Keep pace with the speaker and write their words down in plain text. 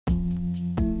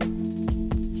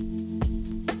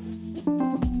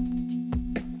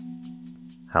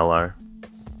Hello.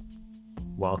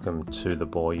 Welcome to the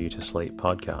Bore You to Sleep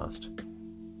podcast.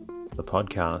 The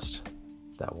podcast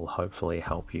that will hopefully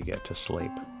help you get to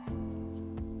sleep.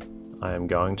 I am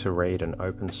going to read an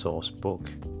open source book,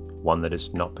 one that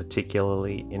is not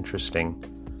particularly interesting,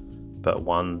 but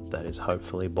one that is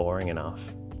hopefully boring enough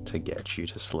to get you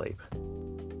to sleep.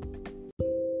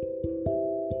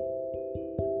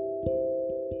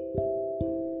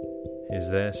 Is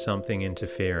there something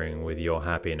interfering with your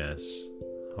happiness,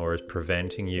 or is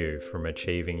preventing you from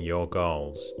achieving your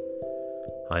goals?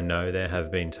 I know there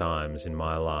have been times in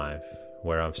my life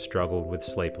where I've struggled with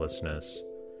sleeplessness,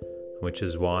 which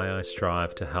is why I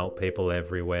strive to help people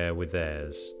everywhere with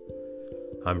theirs.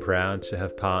 I'm proud to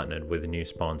have partnered with a new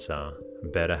sponsor,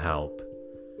 BetterHelp.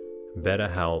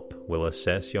 BetterHelp will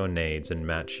assess your needs and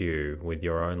match you with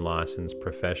your own licensed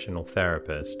professional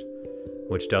therapist,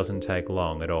 which doesn't take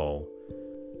long at all.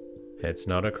 It's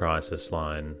not a crisis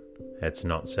line. It's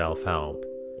not self-help.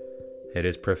 It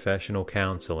is professional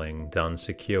counseling done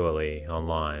securely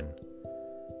online.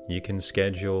 You can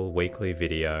schedule weekly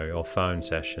video or phone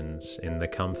sessions in the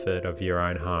comfort of your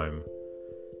own home.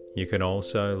 You can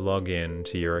also log in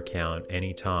to your account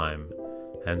anytime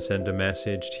and send a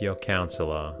message to your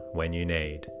counselor when you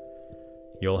need.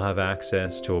 You'll have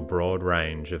access to a broad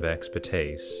range of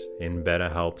expertise in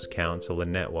BetterHelp's counselor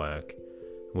network,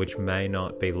 which may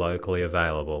not be locally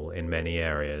available in many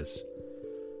areas.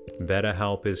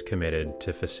 BetterHelp is committed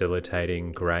to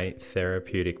facilitating great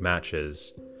therapeutic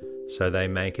matches, so they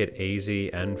make it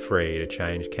easy and free to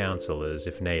change counselors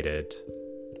if needed.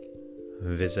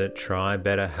 Visit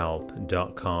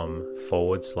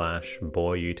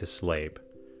trybetterhelp.com/bore you to sleep.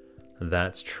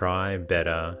 That's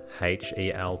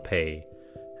TryBetterHelp,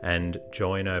 and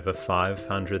join over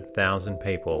 500,000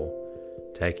 people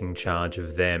taking charge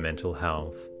of their mental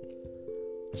health.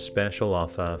 Special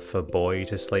offer for Bore You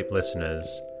to Sleep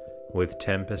listeners with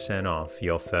 10% off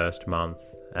your first month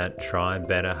at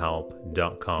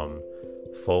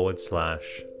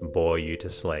trybetterhelp.com/bore you to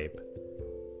sleep.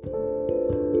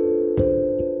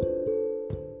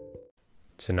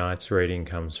 Tonight's reading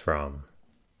comes from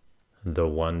The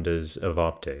Wonders of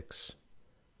Optics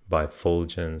by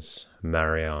Fulgence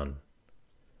Marion.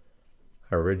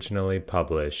 Originally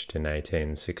published in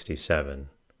 1867,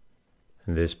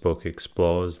 this book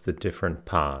explores the different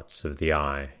parts of the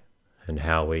eye and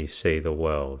how we see the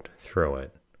world through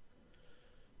it.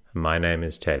 My name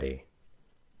is Teddy,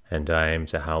 and I aim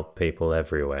to help people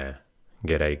everywhere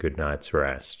get a good night's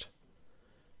rest.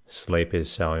 Sleep is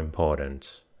so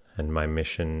important, and my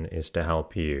mission is to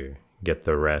help you get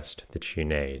the rest that you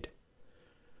need.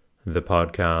 The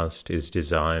podcast is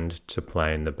designed to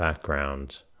play in the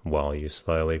background while you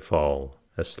slowly fall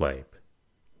asleep.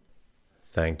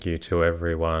 Thank you to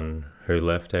everyone who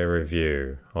left a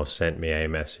review or sent me a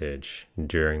message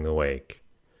during the week.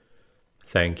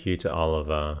 Thank you to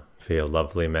Oliver for your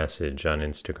lovely message on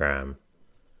Instagram.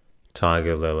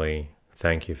 Tiger Lily,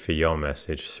 thank you for your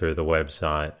message through the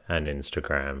website and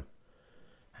Instagram.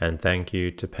 And thank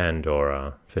you to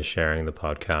Pandora for sharing the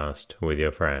podcast with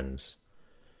your friends.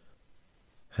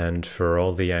 And for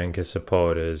all the Anchor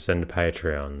supporters and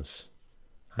Patreons,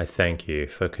 I thank you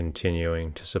for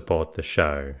continuing to support the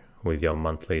show with your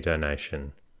monthly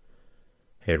donation.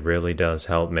 It really does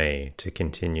help me to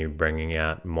continue bringing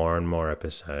out more and more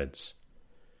episodes.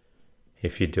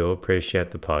 If you do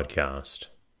appreciate the podcast,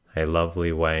 a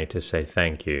lovely way to say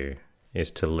thank you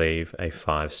is to leave a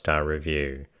 5-star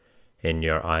review in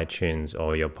your iTunes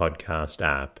or your podcast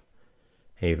app.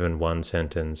 Even one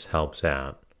sentence helps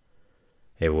out.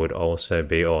 It would also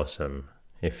be awesome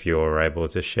if you were able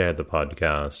to share the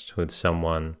podcast with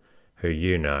someone who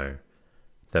you know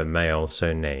that may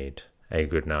also need a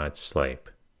good night's sleep.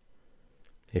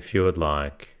 If you would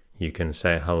like, you can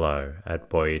say hello at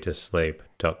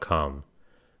boreyouTosleep.com,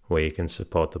 where you can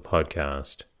support the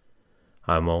podcast.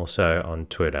 I'm also on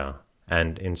Twitter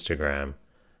and Instagram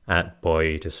at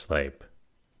boreyouTosleep.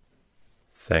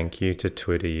 Thank you to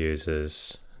Twitter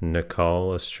users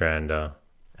Nicole Ostrander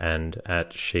and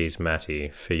at She's Matty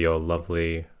for your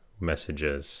lovely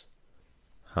messages.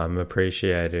 I'm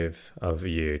appreciative of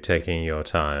you taking your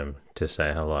time to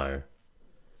say hello.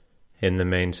 In the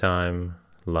meantime,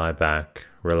 lie back,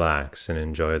 relax, and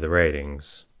enjoy the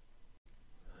readings.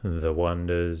 The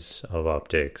Wonders of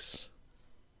Optics,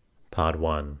 Part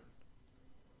 1.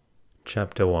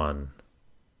 Chapter 1.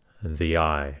 The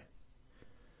Eye.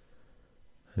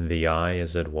 The eye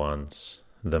is at once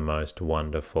the most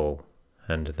wonderful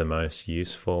and the most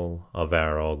useful of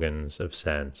our organs of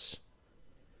sense.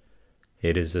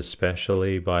 It is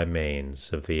especially by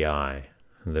means of the eye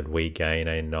that we gain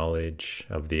a knowledge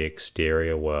of the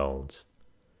exterior world.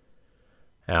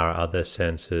 our other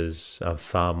senses are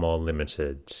far more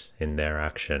limited in their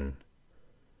action.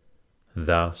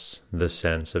 Thus, the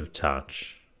sense of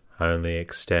touch only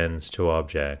extends to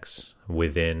objects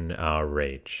within our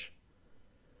reach.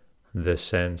 The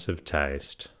sense of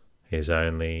taste is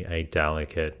only a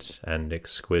delicate and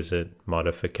exquisite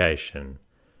modification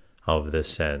of the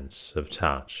sense of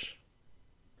touch.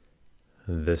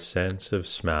 The sense of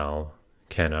smell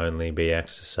can only be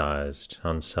exercised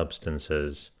on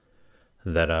substances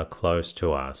that are close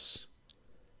to us,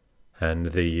 and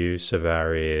the use of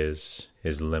our ears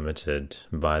is limited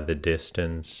by the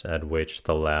distance at which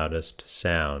the loudest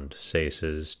sound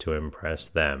ceases to impress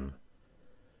them.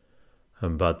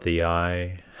 But the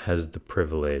eye has the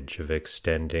privilege of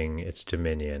extending its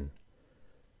dominion,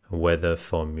 whether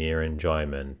for mere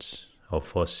enjoyment or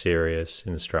for serious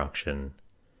instruction,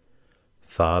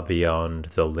 far beyond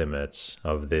the limits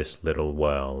of this little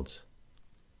world.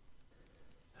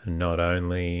 Not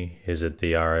only is it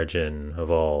the origin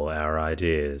of all our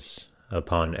ideas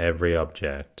upon every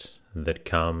object that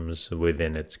comes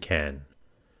within its ken,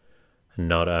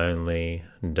 not only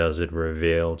does it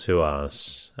reveal to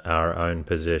us our own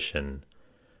position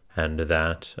and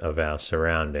that of our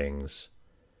surroundings,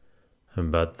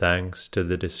 but thanks to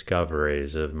the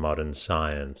discoveries of modern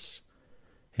science,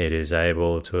 it is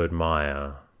able to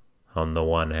admire, on the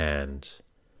one hand,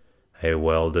 a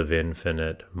world of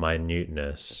infinite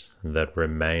minuteness that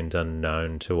remained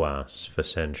unknown to us for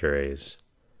centuries,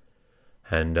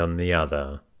 and on the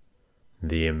other,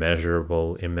 the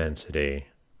immeasurable immensity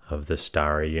of the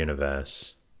starry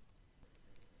universe.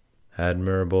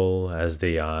 Admirable as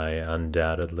the eye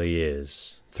undoubtedly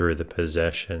is through the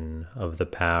possession of the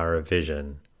power of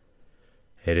vision,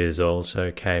 it is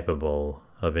also capable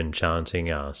of enchanting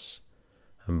us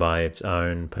by its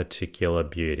own particular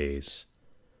beauties,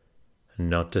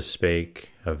 not to speak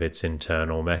of its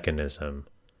internal mechanism,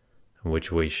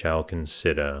 which we shall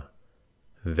consider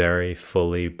very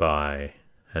fully by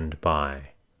and by.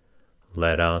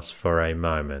 Let us for a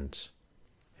moment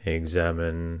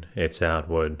examine its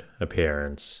outward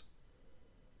appearance.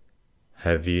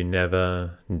 Have you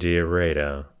never, dear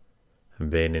reader,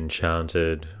 been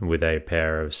enchanted with a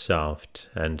pair of soft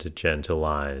and gentle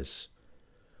eyes,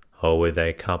 or with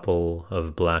a couple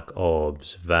of black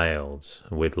orbs veiled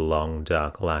with long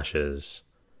dark lashes,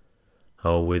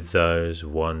 or with those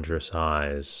wondrous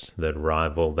eyes that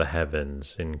rival the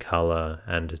heavens in colour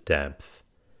and depth,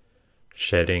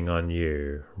 shedding on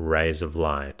you rays of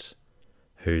light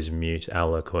whose mute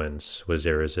eloquence was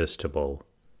irresistible?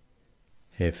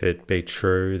 If it be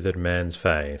true that man's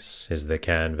face is the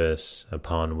canvas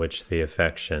upon which the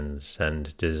affections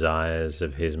and desires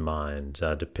of his mind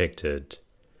are depicted,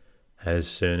 as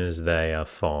soon as they are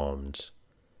formed,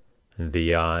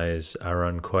 the eyes are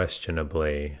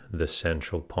unquestionably the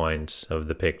central point of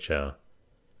the picture,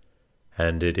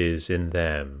 and it is in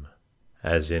them,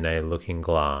 as in a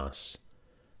looking-glass,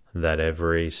 that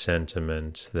every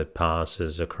sentiment that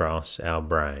passes across our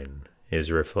brain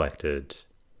is reflected.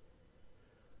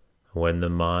 When the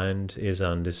mind is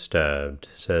undisturbed,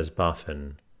 says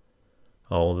Buffon,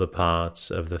 all the parts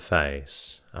of the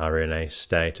face are in a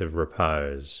state of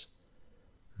repose.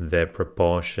 Their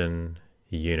proportion,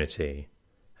 unity,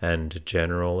 and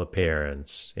general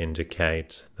appearance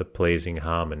indicate the pleasing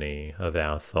harmony of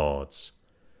our thoughts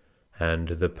and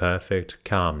the perfect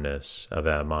calmness of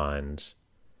our minds.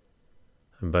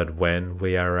 But when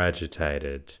we are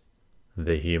agitated,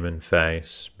 the human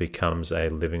face becomes a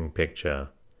living picture,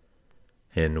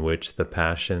 in which the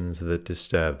passions that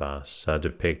disturb us are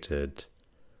depicted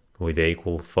with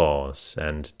equal force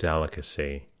and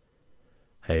delicacy,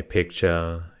 a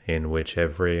picture in which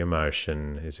every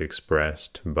emotion is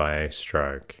expressed by a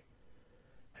stroke,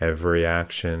 every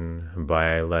action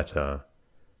by a letter,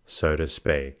 so to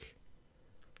speak,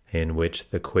 in which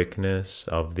the quickness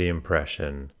of the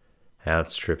impression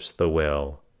outstrips the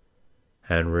will,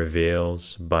 and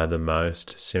reveals by the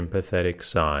most sympathetic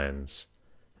signs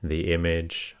the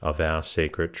image of our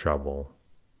secret trouble.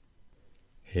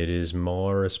 It is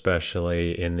more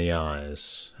especially in the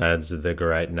eyes, adds the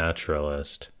great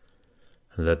naturalist,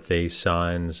 that these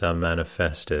signs are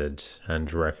manifested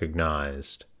and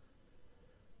recognized.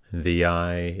 The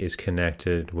eye is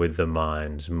connected with the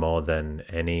mind more than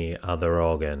any other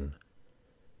organ.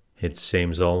 It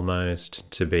seems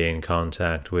almost to be in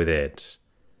contact with it,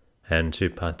 and to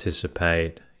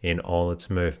participate in all its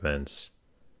movements.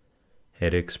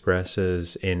 It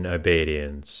expresses in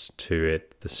obedience to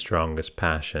it the strongest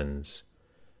passions,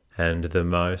 and the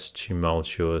most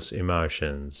tumultuous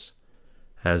emotions,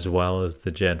 as well as the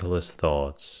gentlest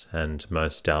thoughts and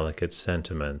most delicate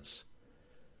sentiments,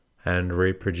 and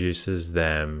reproduces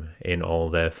them in all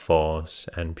their force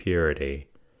and purity,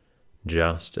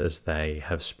 just as they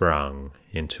have sprung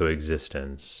into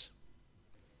existence.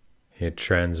 It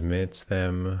transmits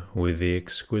them with the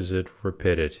exquisite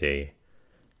rapidity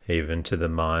even to the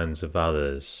minds of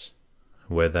others,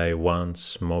 where they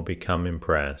once more become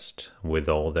impressed with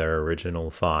all their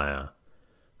original fire,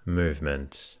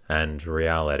 movement, and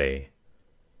reality.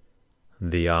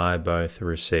 The eye both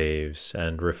receives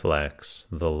and reflects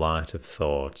the light of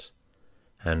thought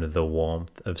and the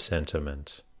warmth of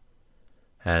sentiment,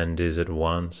 and is at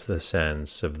once the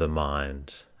sense of the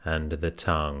mind and the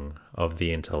tongue of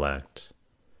the intellect.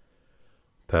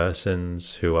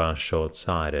 Persons who are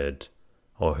short-sighted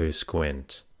or who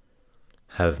squint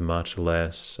have much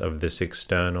less of this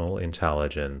external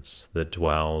intelligence that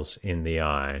dwells in the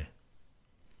eye.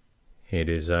 It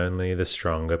is only the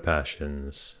stronger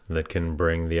passions that can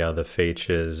bring the other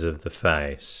features of the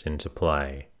face into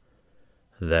play,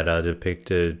 that are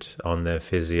depicted on their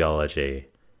physiology,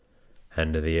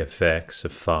 and the effects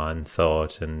of fine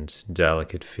thought and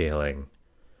delicate feeling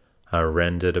are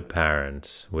rendered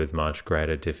apparent with much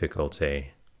greater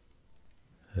difficulty.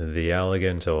 The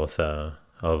elegant author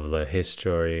of La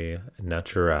Histoire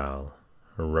Naturelle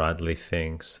rightly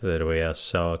thinks that we are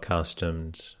so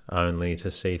accustomed only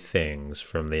to see things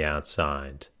from the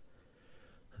outside,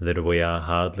 that we are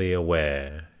hardly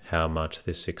aware how much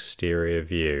this exterior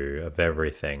view of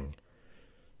everything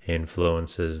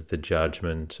influences the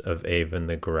judgment of even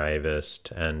the gravest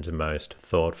and most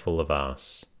thoughtful of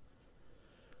us.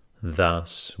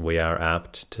 Thus we are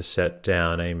apt to set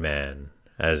down a man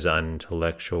as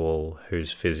unintellectual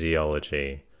whose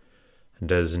physiology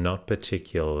does not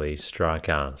particularly strike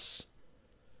us,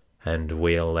 and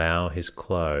we allow his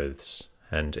clothes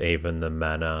and even the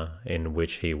manner in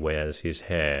which he wears his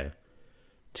hair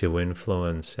to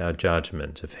influence our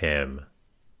judgment of him.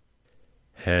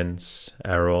 Hence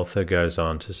our author goes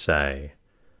on to say,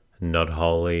 not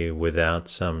wholly without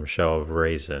some show of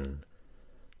reason,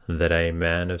 that a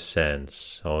man of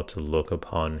sense ought to look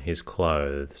upon his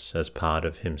clothes as part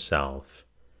of himself,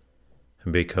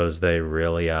 because they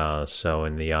really are so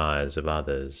in the eyes of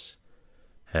others,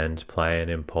 and play an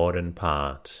important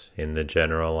part in the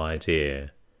general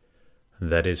idea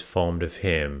that is formed of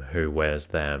him who wears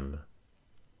them.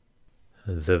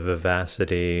 The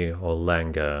vivacity or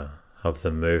languor of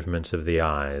the movement of the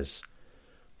eyes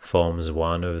forms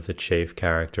one of the chief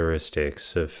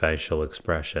characteristics of facial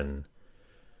expression,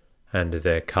 and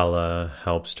their color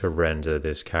helps to render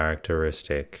this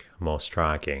characteristic more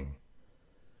striking.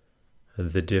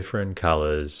 The different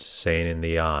colors seen in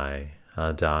the eye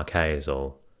are dark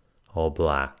hazel, or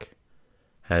black,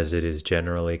 as it is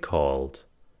generally called,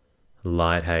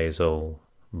 light hazel,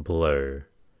 blue,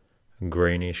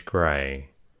 greenish grey,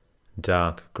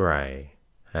 dark grey,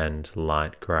 and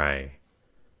light grey.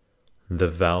 The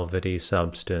velvety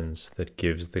substance that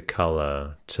gives the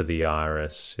color to the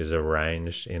iris is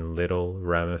arranged in little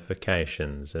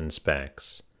ramifications and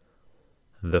specks,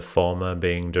 the former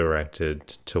being directed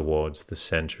towards the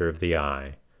center of the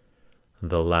eye,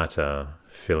 the latter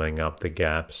filling up the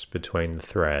gaps between the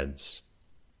threads.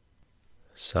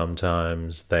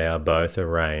 Sometimes they are both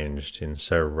arranged in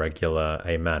so regular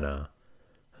a manner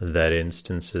that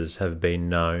instances have been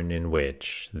known in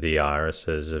which the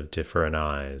irises of different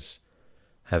eyes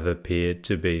have appeared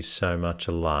to be so much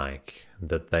alike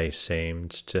that they seemed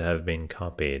to have been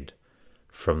copied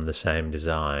from the same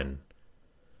design.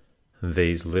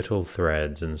 These little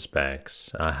threads and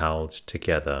specks are held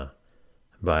together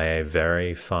by a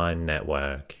very fine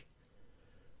network.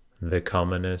 The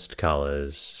commonest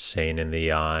colors seen in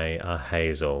the eye are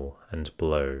hazel and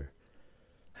blue,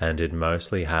 and it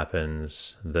mostly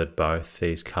happens that both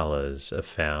these colors are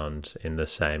found in the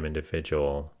same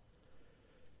individual,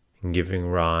 giving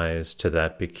rise to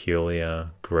that peculiar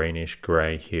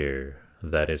greenish-grey hue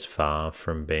that is far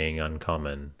from being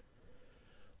uncommon.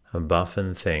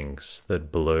 Buffon thinks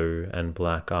that blue and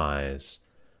black eyes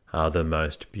are the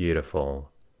most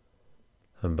beautiful,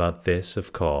 but this,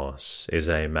 of course, is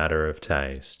a matter of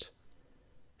taste.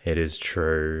 It is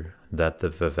true that the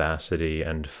vivacity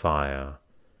and fire,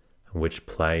 which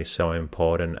play so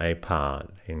important a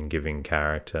part in giving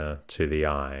character to the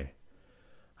eye,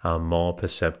 are more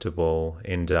perceptible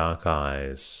in dark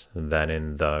eyes than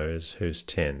in those whose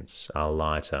tints are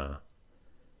lighter.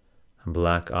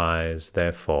 Black eyes,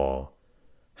 therefore,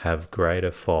 have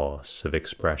greater force of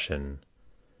expression,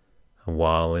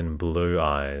 while in blue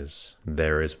eyes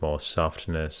there is more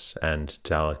softness and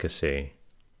delicacy.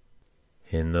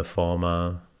 In the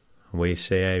former, we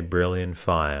see a brilliant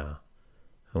fire,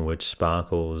 which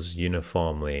sparkles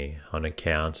uniformly on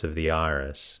account of the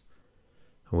iris,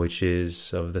 which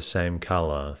is of the same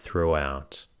color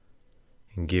throughout,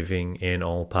 giving in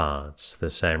all parts the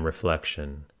same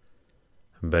reflection,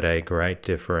 but a great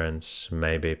difference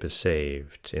may be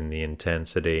perceived in the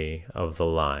intensity of the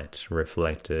light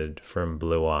reflected from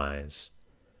blue eyes,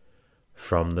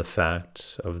 from the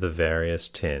fact of the various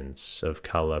tints of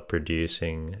color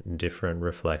producing different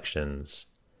reflections.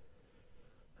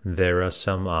 There are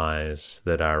some eyes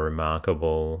that are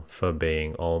remarkable for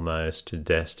being almost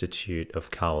destitute of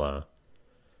color,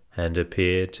 and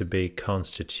appear to be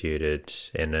constituted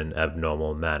in an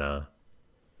abnormal manner.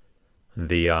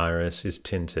 The iris is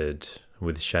tinted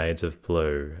with shades of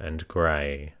blue and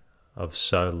grey of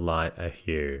so light a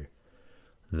hue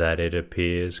that it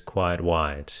appears quite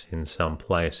white in some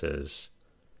places.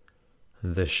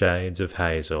 The shades of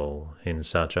hazel in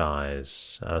such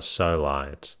eyes are so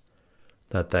light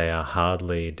that they are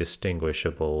hardly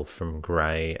distinguishable from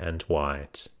grey and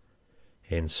white,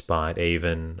 in spite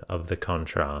even of the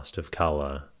contrast of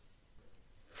colour.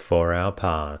 For our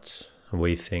part,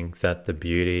 we think that the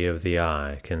beauty of the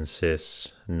eye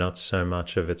consists not so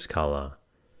much of its colour,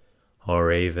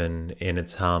 or even in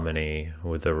its harmony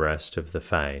with the rest of the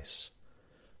face,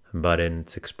 but in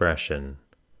its expression.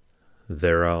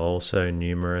 There are also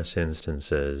numerous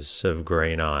instances of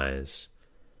green eyes.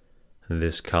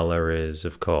 This colour is,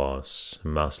 of course,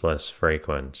 much less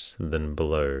frequent than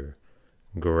blue,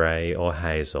 grey or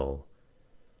hazel.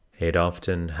 It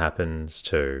often happens,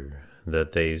 too,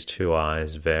 that these two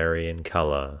eyes vary in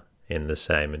colour in the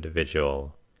same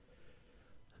individual.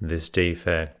 This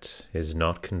defect is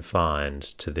not confined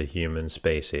to the human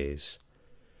species,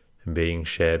 being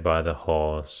shared by the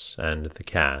horse and the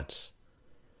cat.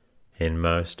 In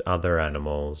most other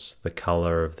animals, the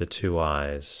colour of the two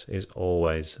eyes is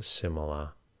always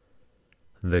similar.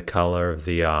 The colour of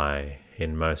the eye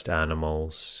in most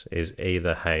animals is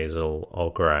either hazel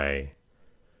or grey.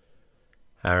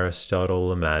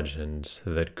 Aristotle imagined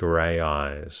that grey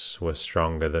eyes were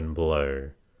stronger than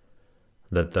blue,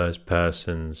 that those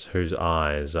persons whose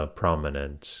eyes are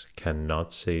prominent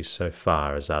cannot see so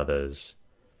far as others,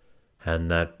 and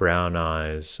that brown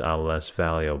eyes are less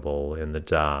valuable in the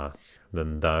dark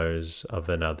than those of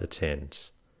another tint.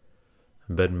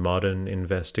 But modern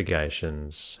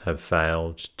investigations have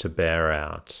failed to bear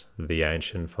out the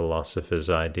ancient philosophers'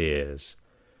 ideas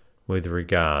with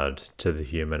regard to the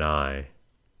human eye.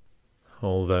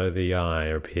 Although the eye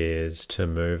appears to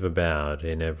move about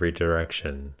in every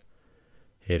direction,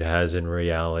 it has in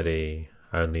reality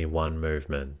only one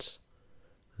movement,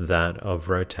 that of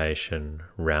rotation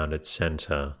round its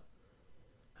centre,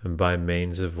 by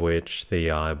means of which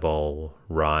the eyeball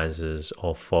rises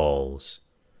or falls,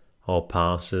 or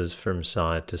passes from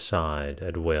side to side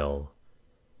at will.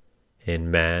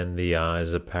 In man, the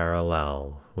eyes are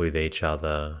parallel with each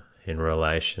other in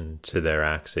relation to their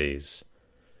axes.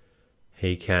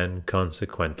 He can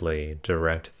consequently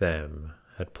direct them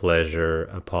at pleasure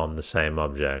upon the same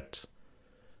object,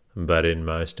 but in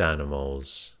most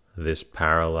animals this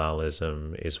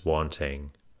parallelism is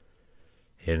wanting.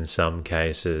 In some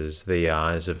cases the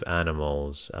eyes of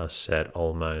animals are set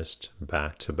almost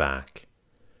back to back,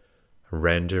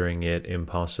 rendering it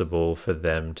impossible for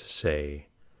them to see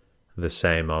the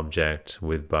same object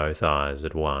with both eyes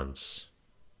at once.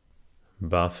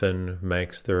 Buffon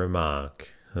makes the remark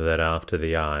that after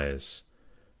the eyes,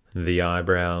 the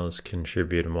eyebrows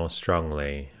contribute more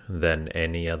strongly than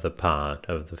any other part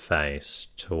of the face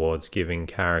towards giving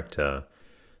character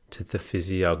to the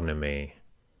physiognomy,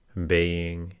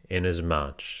 being,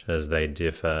 inasmuch as they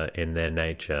differ in their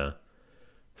nature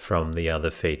from the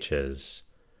other features,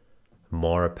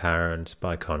 more apparent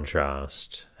by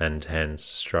contrast, and hence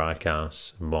strike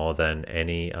us more than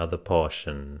any other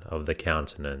portion of the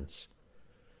countenance.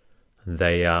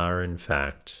 They are, in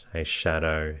fact, a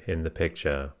shadow in the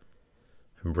picture,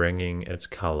 bringing its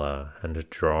colour and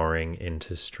drawing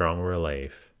into strong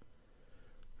relief.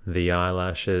 The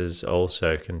eyelashes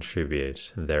also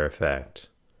contribute their effect.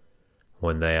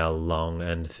 When they are long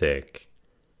and thick,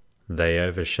 they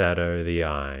overshadow the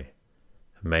eye,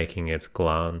 making its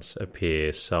glance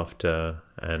appear softer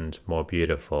and more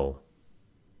beautiful.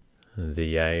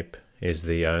 The ape is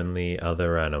the only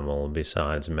other animal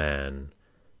besides man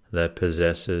that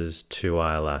possesses two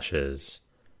eyelashes,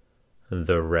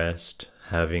 the rest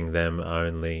having them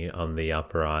only on the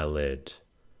upper eyelid.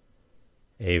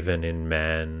 Even in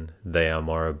man they are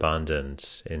more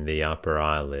abundant in the upper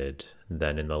eyelid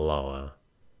than in the lower.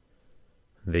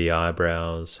 The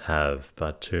eyebrows have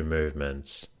but two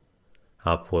movements,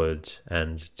 upward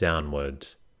and downward,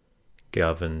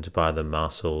 governed by the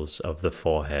muscles of the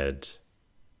forehead.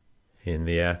 In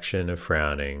the action of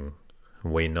frowning,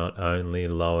 we not only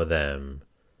lower them,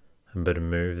 but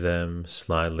move them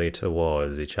slightly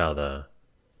towards each other.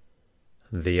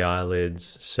 The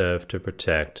eyelids serve to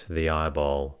protect the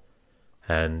eyeball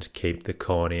and keep the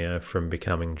cornea from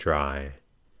becoming dry.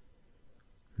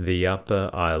 The upper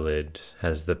eyelid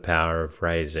has the power of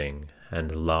raising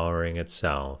and lowering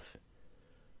itself,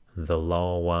 the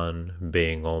lower one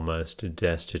being almost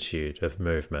destitute of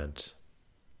movement.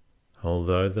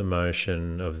 Although the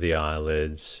motion of the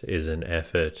eyelids is an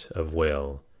effort of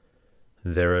will,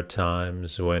 there are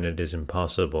times when it is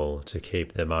impossible to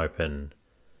keep them open,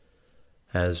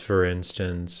 as for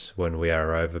instance when we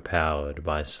are overpowered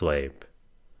by sleep,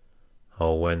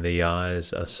 or when the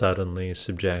eyes are suddenly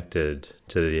subjected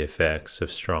to the effects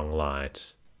of strong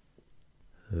light.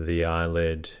 The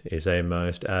eyelid is a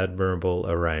most admirable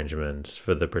arrangement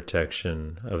for the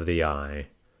protection of the eye,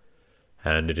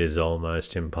 and it is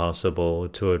almost impossible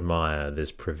to admire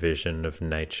this provision of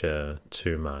nature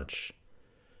too much,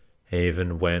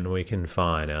 even when we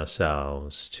confine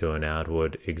ourselves to an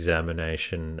outward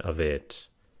examination of it.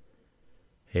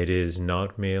 It is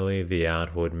not merely the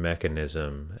outward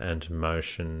mechanism and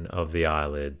motion of the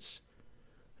eyelids,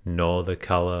 nor the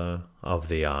color of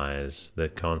the eyes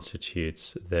that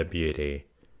constitutes their beauty.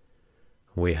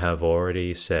 We have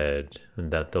already said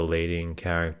that the leading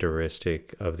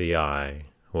characteristic of the eye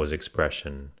was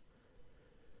expression.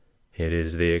 It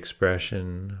is the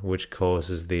expression which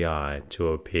causes the eye to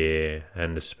appear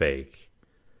and speak,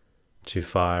 to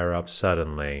fire up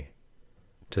suddenly,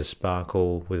 to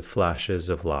sparkle with flashes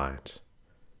of light,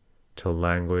 to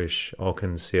languish or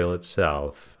conceal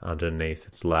itself underneath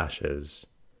its lashes,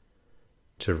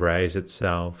 to raise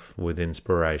itself with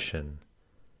inspiration,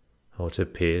 or to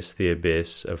pierce the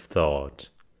abyss of thought,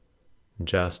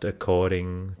 just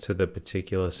according to the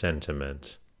particular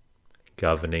sentiment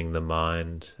governing the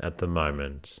mind at the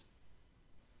moment.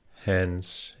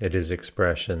 Hence, it is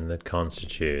expression that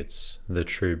constitutes the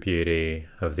true beauty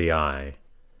of the eye.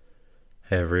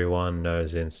 Everyone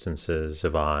knows instances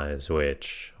of eyes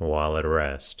which, while at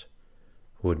rest,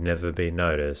 would never be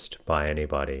noticed by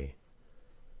anybody,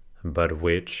 but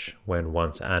which, when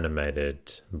once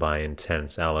animated by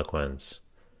intense eloquence,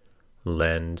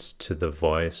 lend to the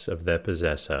voice of their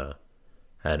possessor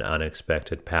an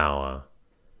unexpected power,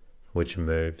 which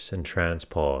moves and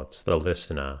transports the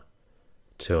listener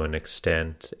to an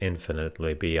extent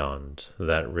infinitely beyond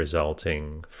that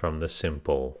resulting from the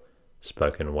simple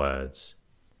spoken words.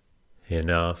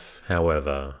 Enough,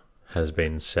 however, has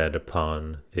been said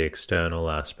upon the external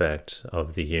aspect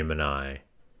of the human eye.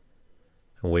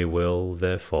 We will,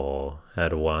 therefore,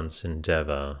 at once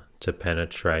endeavor to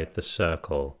penetrate the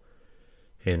circle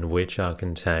in which are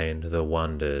contained the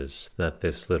wonders that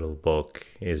this little book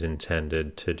is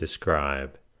intended to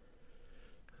describe.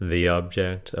 The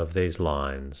object of these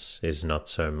lines is not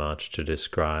so much to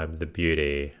describe the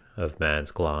beauty of man's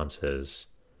glances,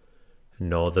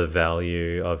 nor the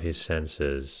value of his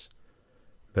senses,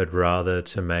 but rather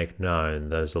to make known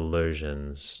those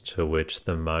illusions to which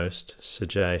the most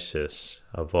sagacious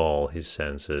of all his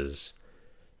senses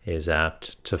is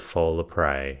apt to fall a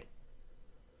prey.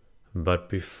 But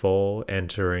before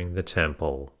entering the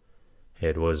temple,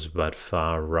 it was but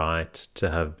far right to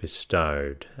have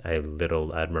bestowed a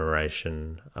little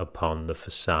admiration upon the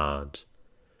facade.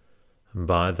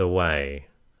 By the way,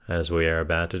 as we are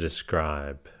about to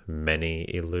describe many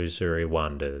illusory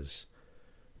wonders,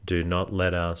 do not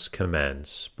let us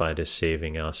commence by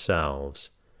deceiving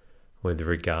ourselves with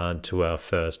regard to our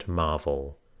first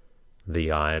marvel,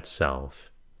 the eye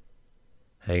itself.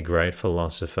 A great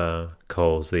philosopher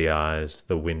calls the eyes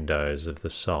the windows of the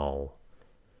soul,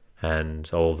 and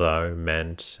although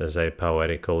meant as a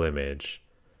poetical image,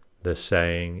 the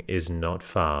saying is not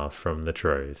far from the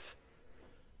truth,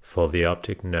 for the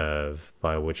optic nerve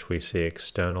by which we see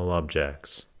external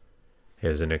objects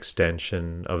is an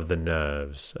extension of the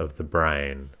nerves of the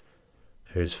brain,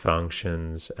 whose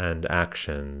functions and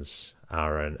actions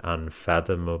are an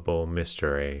unfathomable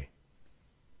mystery.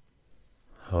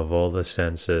 Of all the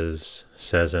senses,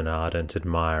 says an ardent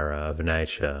admirer of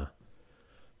nature,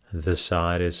 the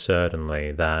sight is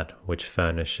certainly that which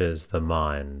furnishes the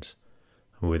mind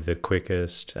with the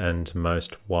quickest and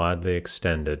most widely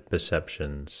extended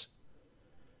perceptions.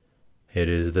 It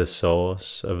is the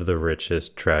source of the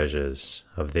richest treasures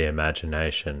of the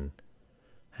imagination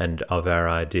and of our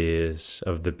ideas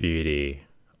of the beauty,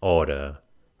 order,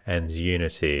 and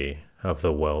unity of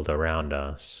the world around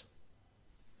us.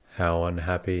 How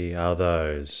unhappy are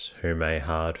those whom a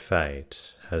hard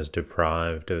fate has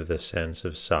deprived of the sense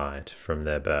of sight from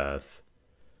their birth.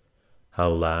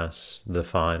 Alas, the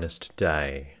finest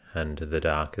day and the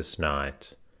darkest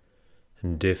night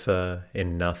differ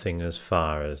in nothing as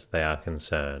far as they are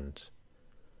concerned.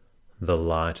 The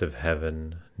light of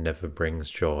heaven never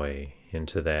brings joy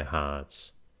into their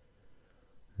hearts.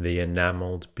 The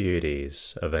enamelled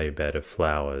beauties of a bed of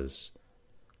flowers,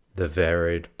 the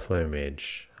varied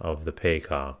plumage of the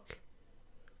peacock,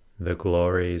 the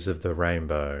glories of the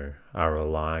rainbow are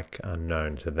alike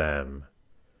unknown to them.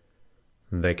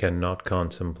 They cannot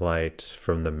contemplate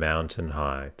from the mountain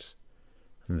height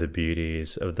the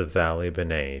beauties of the valley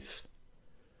beneath,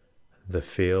 the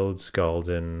fields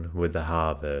golden with the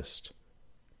harvest,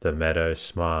 the meadows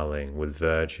smiling with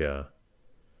verdure,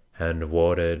 and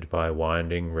watered by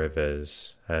winding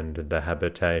rivers, and the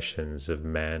habitations of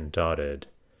man dotted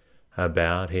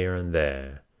about here and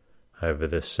there over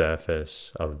the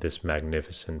surface of this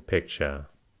magnificent picture.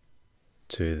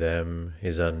 To them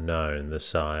is unknown the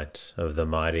sight of the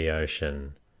mighty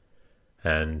ocean,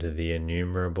 and the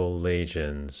innumerable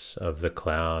legions of the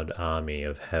cloud army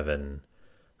of heaven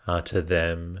are to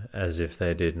them as if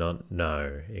they did not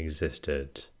know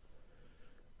existed.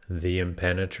 The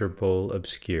impenetrable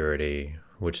obscurity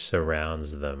which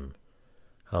surrounds them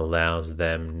allows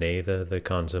them neither the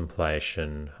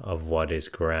contemplation of what is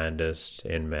grandest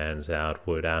in man's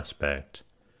outward aspect,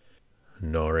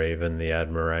 nor even the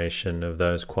admiration of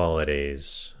those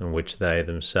qualities which they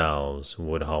themselves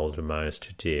would hold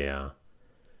most dear.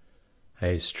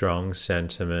 A strong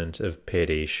sentiment of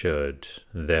pity should,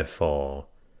 therefore,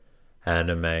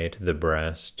 animate the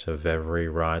breast of every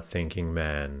right-thinking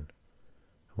man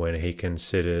when he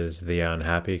considers the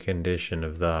unhappy condition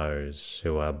of those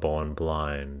who are born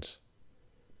blind.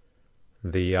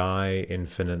 The eye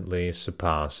infinitely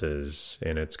surpasses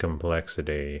in its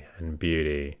complexity and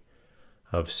beauty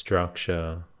of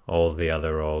structure all the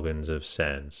other organs of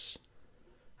sense,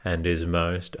 and is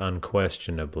most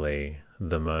unquestionably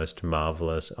the most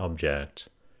marvelous object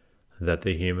that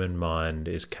the human mind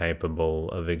is capable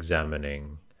of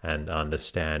examining and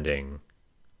understanding.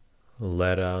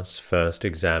 Let us first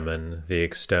examine the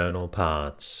external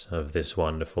parts of this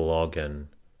wonderful organ.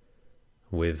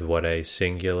 With what a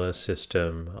singular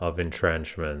system of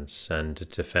entrenchments and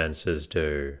defences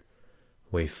do,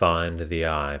 we find the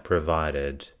eye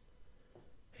provided.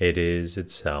 It is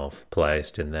itself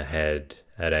placed in the head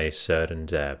at a certain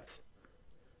depth,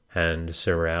 and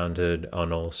surrounded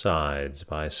on all sides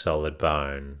by solid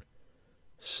bone,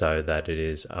 so that it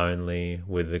is only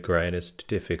with the greatest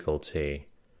difficulty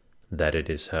that it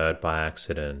is heard by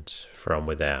accident from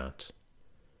without.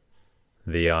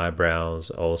 The eyebrows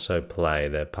also play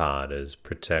their part as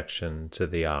protection to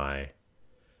the eye,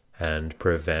 and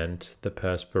prevent the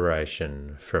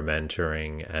perspiration from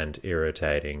entering and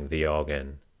irritating the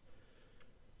organ.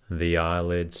 The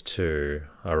eyelids, too,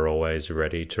 are always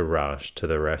ready to rush to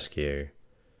the rescue,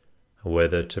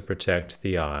 whether to protect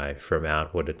the eye from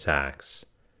outward attacks,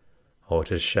 or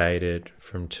to shade it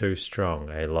from too strong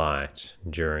a light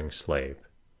during sleep.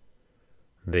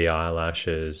 The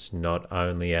eyelashes not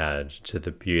only add to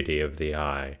the beauty of the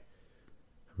eye,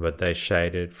 but they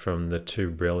shade it from the too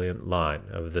brilliant light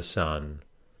of the sun,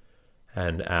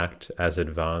 and act as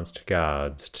advanced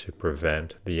guards to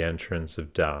prevent the entrance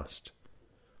of dust,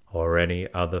 or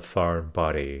any other foreign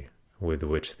body with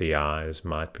which the eyes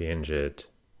might be injured.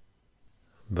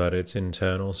 But its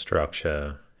internal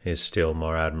structure is still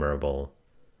more admirable.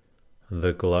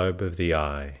 The globe of the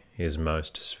eye is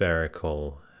most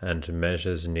spherical and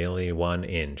measures nearly 1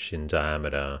 inch in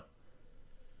diameter.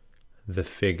 The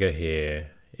figure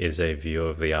here is a view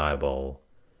of the eyeball,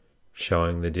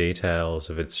 showing the details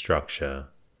of its structure.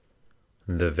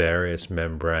 The various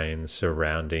membranes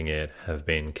surrounding it have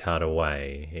been cut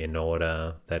away in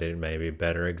order that it may be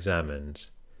better examined.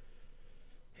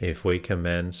 If we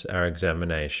commence our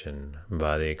examination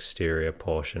by the exterior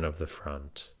portion of the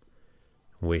front,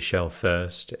 we shall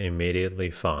first immediately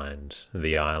find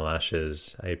the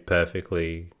eyelashes a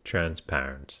perfectly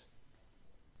transparent.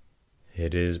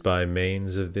 It is by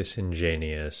means of this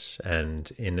ingenious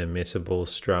and inimitable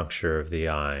structure of the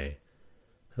eye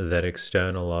that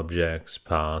external objects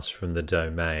pass from the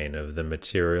domain of the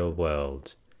material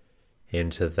world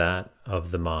into that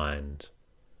of the mind,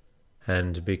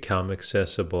 and become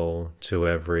accessible to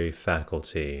every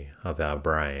faculty of our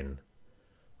brain,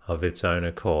 of its own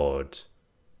accord,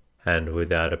 and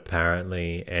without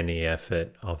apparently any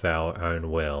effort of our own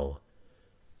will,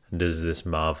 does this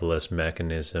marvelous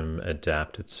mechanism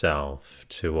adapt itself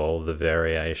to all the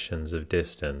variations of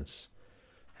distance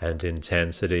and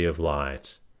intensity of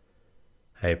light,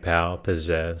 a power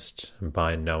possessed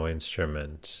by no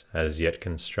instrument as yet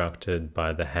constructed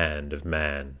by the hand of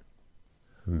man.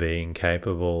 Being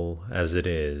capable as it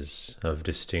is of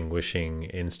distinguishing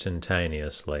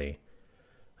instantaneously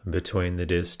between the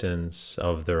distance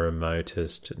of the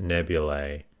remotest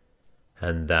nebulae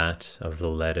and that of the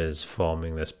letters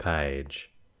forming this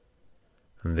page.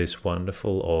 This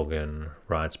wonderful organ,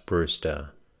 writes Brewster,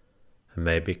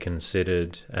 may be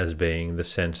considered as being the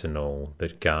sentinel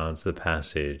that guards the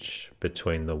passage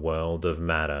between the world of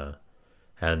matter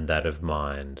and that of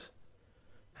mind,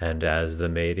 and as the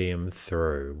medium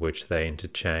through which they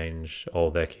interchange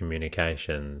all their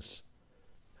communications.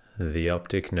 The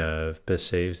optic nerve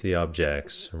perceives the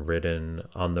objects written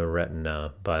on the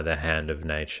retina by the hand of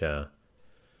nature,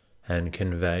 and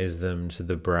conveys them to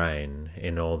the brain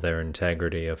in all their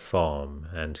integrity of form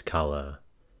and colour.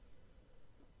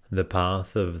 The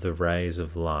path of the rays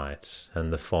of light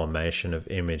and the formation of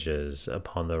images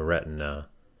upon the retina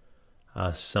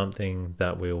are something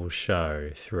that we will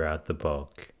show throughout the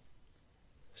book.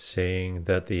 Seeing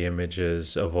that the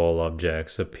images of all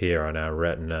objects appear on our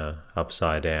retina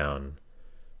upside down,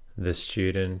 the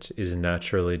student is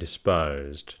naturally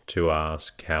disposed to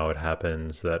ask how it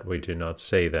happens that we do not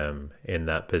see them in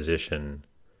that position.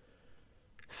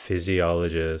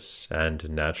 Physiologists and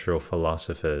natural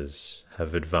philosophers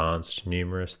have advanced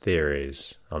numerous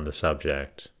theories on the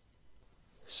subject.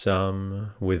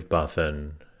 Some, with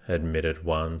Buffon, admit at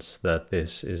once that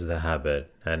this is the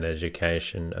habit and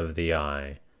education of the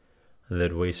eye,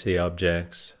 that we see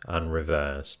objects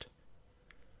unreversed.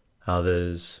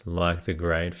 Others, like the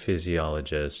great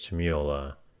physiologist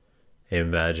Mueller,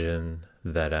 imagine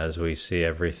that as we see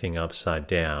everything upside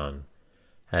down,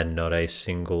 and not a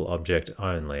single object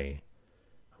only,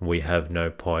 we have no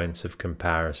points of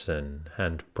comparison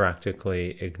and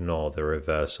practically ignore the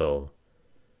reversal.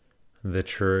 The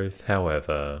truth,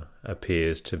 however,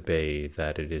 appears to be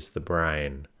that it is the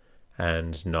brain,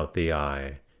 and not the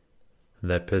eye,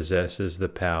 that possesses the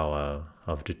power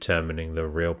of determining the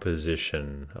real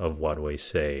position of what we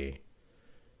see.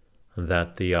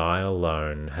 That the eye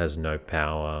alone has no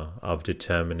power of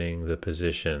determining the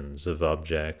positions of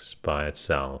objects by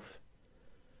itself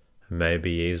may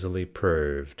be easily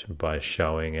proved by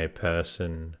showing a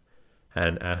person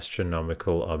an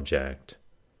astronomical object,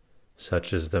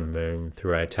 such as the moon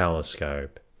through a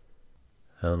telescope.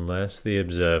 Unless the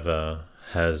observer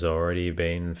has already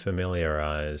been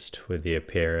familiarized with the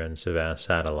appearance of our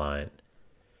satellite,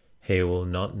 he will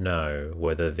not know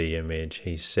whether the image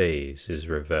he sees is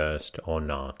reversed or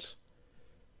not.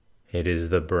 It is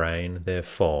the brain,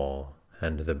 therefore,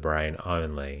 and the brain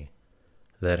only,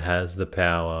 that has the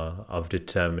power of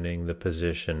determining the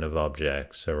position of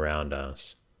objects around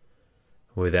us,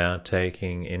 without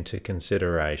taking into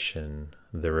consideration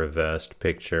the reversed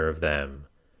picture of them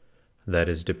that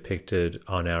is depicted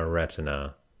on our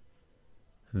retina.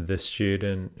 The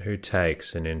student who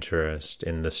takes an interest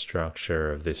in the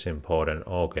structure of this important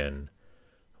organ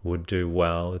would do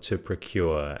well to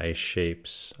procure a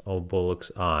sheep's or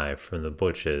bullock's eye from the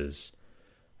butchers,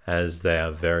 as they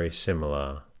are very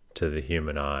similar to the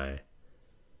human eye.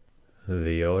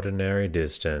 The ordinary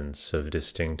distance of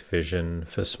distinct vision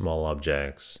for small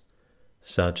objects,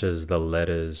 such as the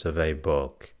letters of a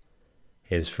book,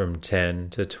 is from 10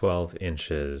 to 12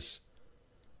 inches,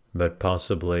 but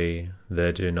possibly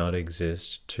there do not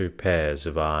exist two pairs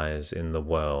of eyes in the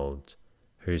world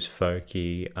whose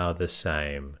foci are the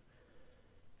same.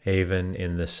 Even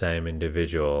in the same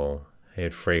individual,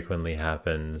 it frequently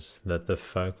happens that the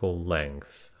focal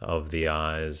length of the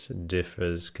eyes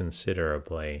differs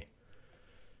considerably.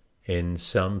 In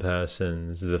some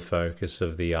persons, the focus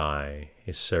of the eye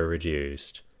is so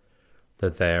reduced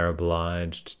that they are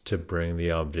obliged to bring the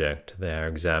object they are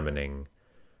examining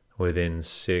within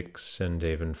 6 and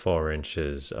even 4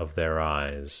 inches of their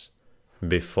eyes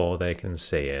before they can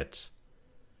see it.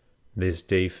 This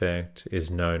defect is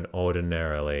known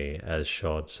ordinarily as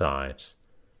short sight,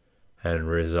 and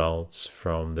results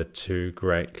from the too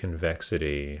great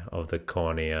convexity of the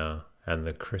cornea and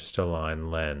the crystalline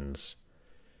lens.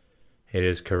 It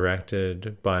is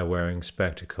corrected by wearing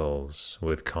spectacles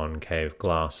with concave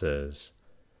glasses.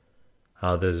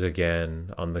 Others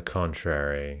again, on the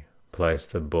contrary, place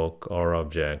the book or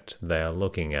object they are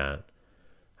looking at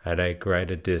a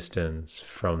greater distance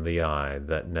from the eye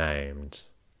that named.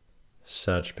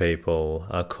 Such people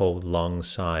are called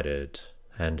long-sighted,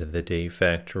 and the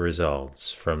defect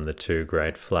results from the too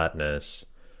great flatness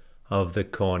of the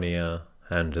cornea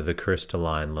and the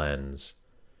crystalline lens.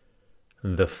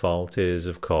 The fault is,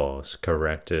 of course,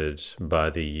 corrected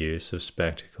by the use of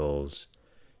spectacles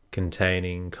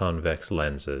containing convex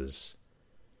lenses.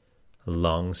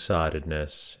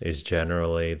 Long-sightedness is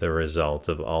generally the result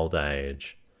of old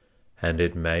age, and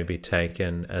it may be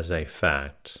taken as a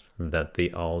fact that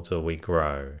the older we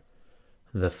grow,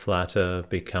 the flatter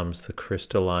becomes the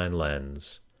crystalline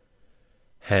lens,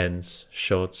 Hence,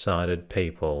 short-sighted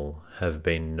people have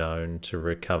been known to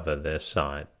recover their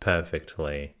sight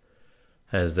perfectly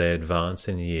as they advance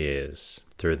in years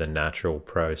through the natural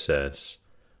process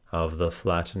of the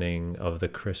flattening of the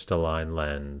crystalline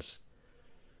lens.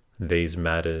 These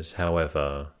matters,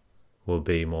 however, will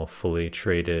be more fully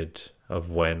treated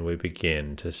of when we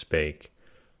begin to speak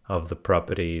of the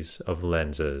properties of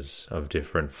lenses of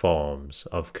different forms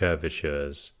of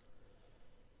curvatures,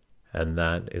 and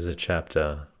that is a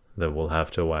chapter that will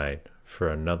have to wait for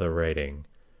another reading,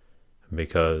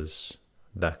 because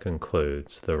that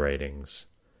concludes the readings.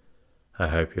 I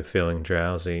hope you're feeling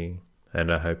drowsy, and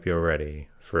I hope you're ready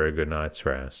for a good night's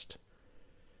rest.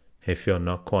 If you're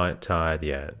not quite tired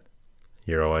yet,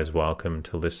 you're always welcome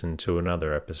to listen to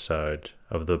another episode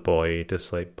of the Boy to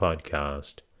Sleep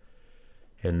podcast.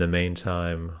 In the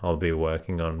meantime, I'll be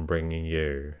working on bringing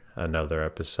you another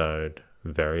episode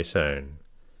very soon.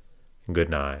 Good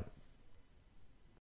night.